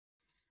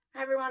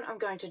Hi everyone, I'm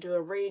going to do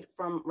a read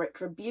from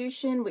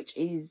Retribution, which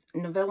is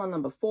novella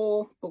number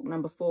 4, book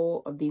number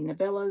 4 of the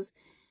novellas,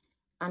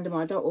 under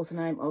my author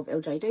name of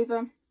LJ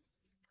Diva.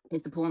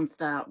 It's the Porn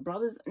Star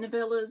Brothers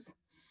novellas,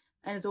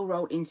 and it's all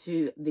rolled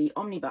into the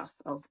omnibus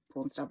of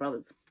Porn Star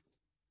Brothers.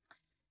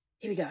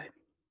 Here we go,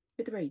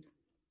 with the read.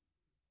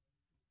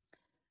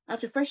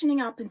 After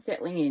freshening up and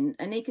settling in,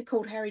 Anika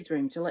called Harry's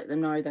room to let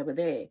them know they were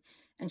there,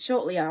 and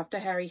shortly after,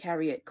 Harry,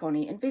 Harriet,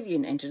 Connie and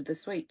Vivian entered the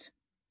suite.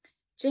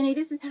 Jenny,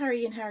 this is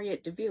Harry and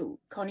Harriet DeVille,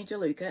 Connie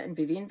DeLuca and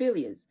Vivian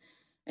Villiers.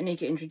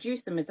 Anika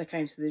introduced them as they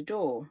came through the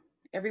door.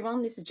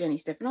 Everyone, this is Jenny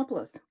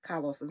Stephanopoulos,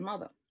 Carlos's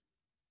mother.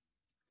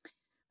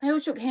 They all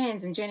shook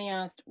hands and Jenny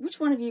asked,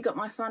 which one of you got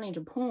my son into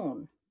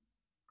porn?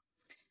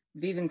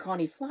 Viv and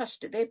Connie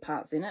flushed at their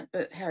parts in it,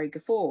 but Harry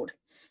guffawed.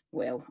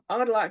 Well,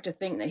 I'd like to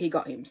think that he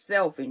got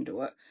himself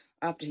into it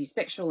after his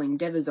sexual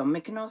endeavours on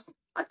Mykonos.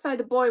 I'd say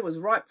the boy was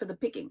ripe for the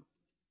picking.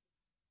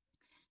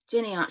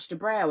 Jenny arched a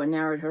brow and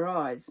narrowed her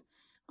eyes.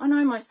 I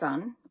know my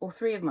son, or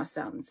 3 of my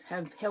sons,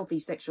 have healthy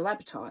sexual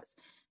appetites,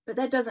 but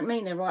that doesn't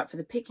mean they're ripe for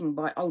the picking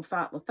by old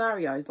fart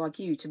Lotharios like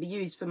you to be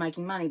used for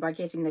making money by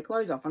getting their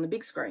clothes off on the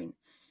big screen.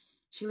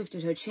 She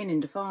lifted her chin in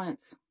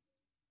defiance.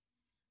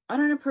 I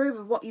don't approve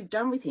of what you've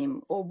done with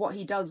him, or what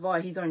he does via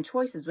his own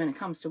choices when it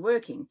comes to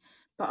working,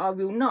 but I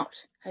will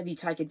not have you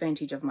take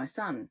advantage of my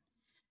son.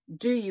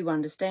 Do you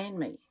understand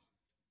me?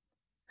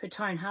 Her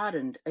tone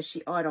hardened as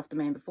she eyed off the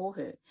man before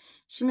her.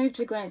 She moved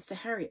her glance to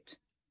Harriet.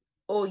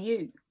 Or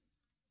you.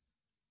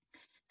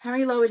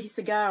 Harry lowered his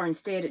cigar and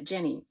stared at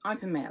Jenny,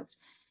 open-mouthed.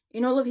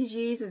 In all of his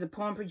years as a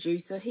porn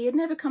producer, he had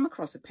never come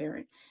across a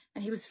parent,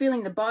 and he was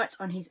feeling the bite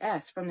on his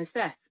ass from the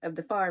sass of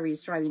the fiery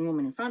Australian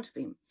woman in front of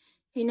him.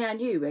 He now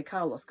knew where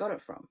Carlos got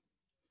it from.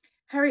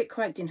 Harriet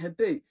quaked in her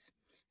boots.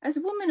 As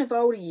a woman of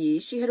older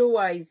years, she had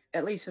always,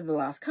 at least for the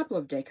last couple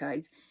of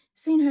decades,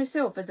 seen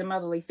herself as a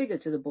motherly figure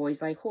to the boys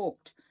they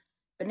hawked.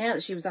 But now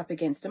that she was up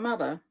against a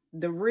mother,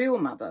 the real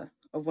mother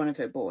of one of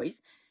her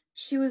boys,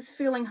 she was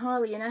feeling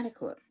highly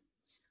inadequate.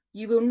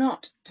 You will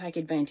not take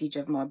advantage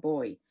of my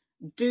boy.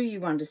 Do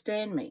you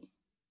understand me?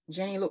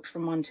 Jenny looked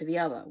from one to the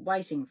other,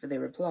 waiting for their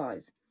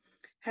replies.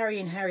 Harry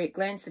and Harriet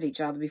glanced at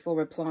each other before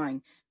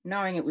replying,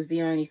 knowing it was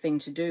the only thing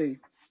to do.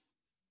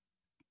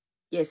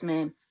 Yes,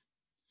 ma'am.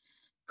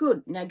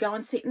 Good, now go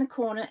and sit in the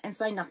corner and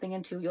say nothing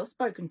until you're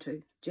spoken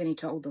to, Jenny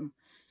told them.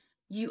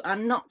 You are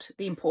not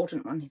the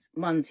important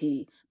ones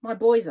here. My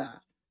boys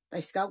are. They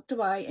skulked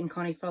away and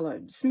Connie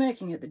followed,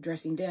 smirking at the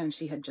dressing down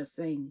she had just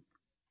seen.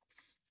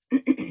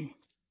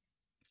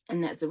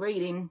 And that's the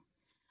reading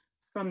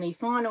from the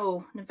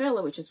final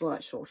novella, which is why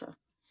it's shorter,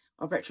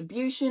 of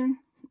Retribution,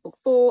 book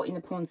 4 in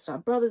the Porn Star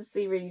Brothers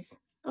series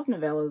of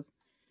novellas,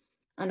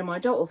 under my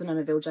adult author name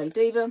of LJ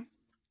Diva.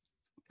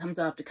 Comes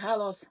after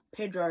Carlos,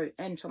 Pedro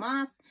and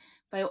Tomas.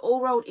 They are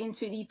all rolled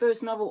into the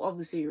first novel of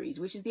the series,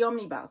 which is the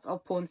omnibus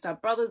of Porn Star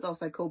Brothers,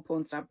 also called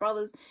Porn Star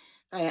Brothers.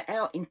 They are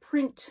out in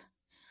print.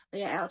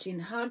 They are out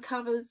in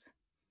hardcovers.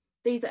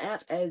 These are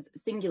out as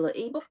singular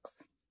ebooks.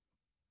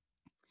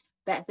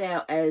 That's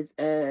out as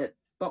a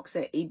box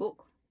set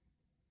ebook.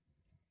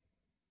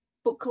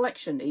 Book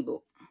collection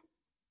ebook.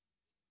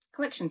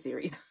 Collection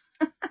series.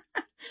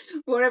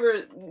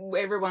 Whatever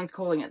everyone's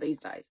calling it these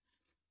days.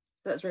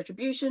 So that's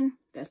Retribution.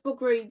 That's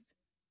book reads.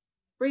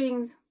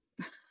 Readings.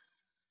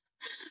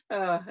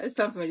 It's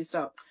time for me to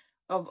stop.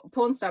 Of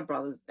Porn Star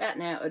Brothers. Out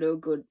now at all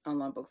good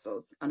online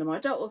bookstores. Under my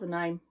adult author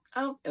name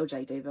of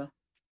LJ Diva.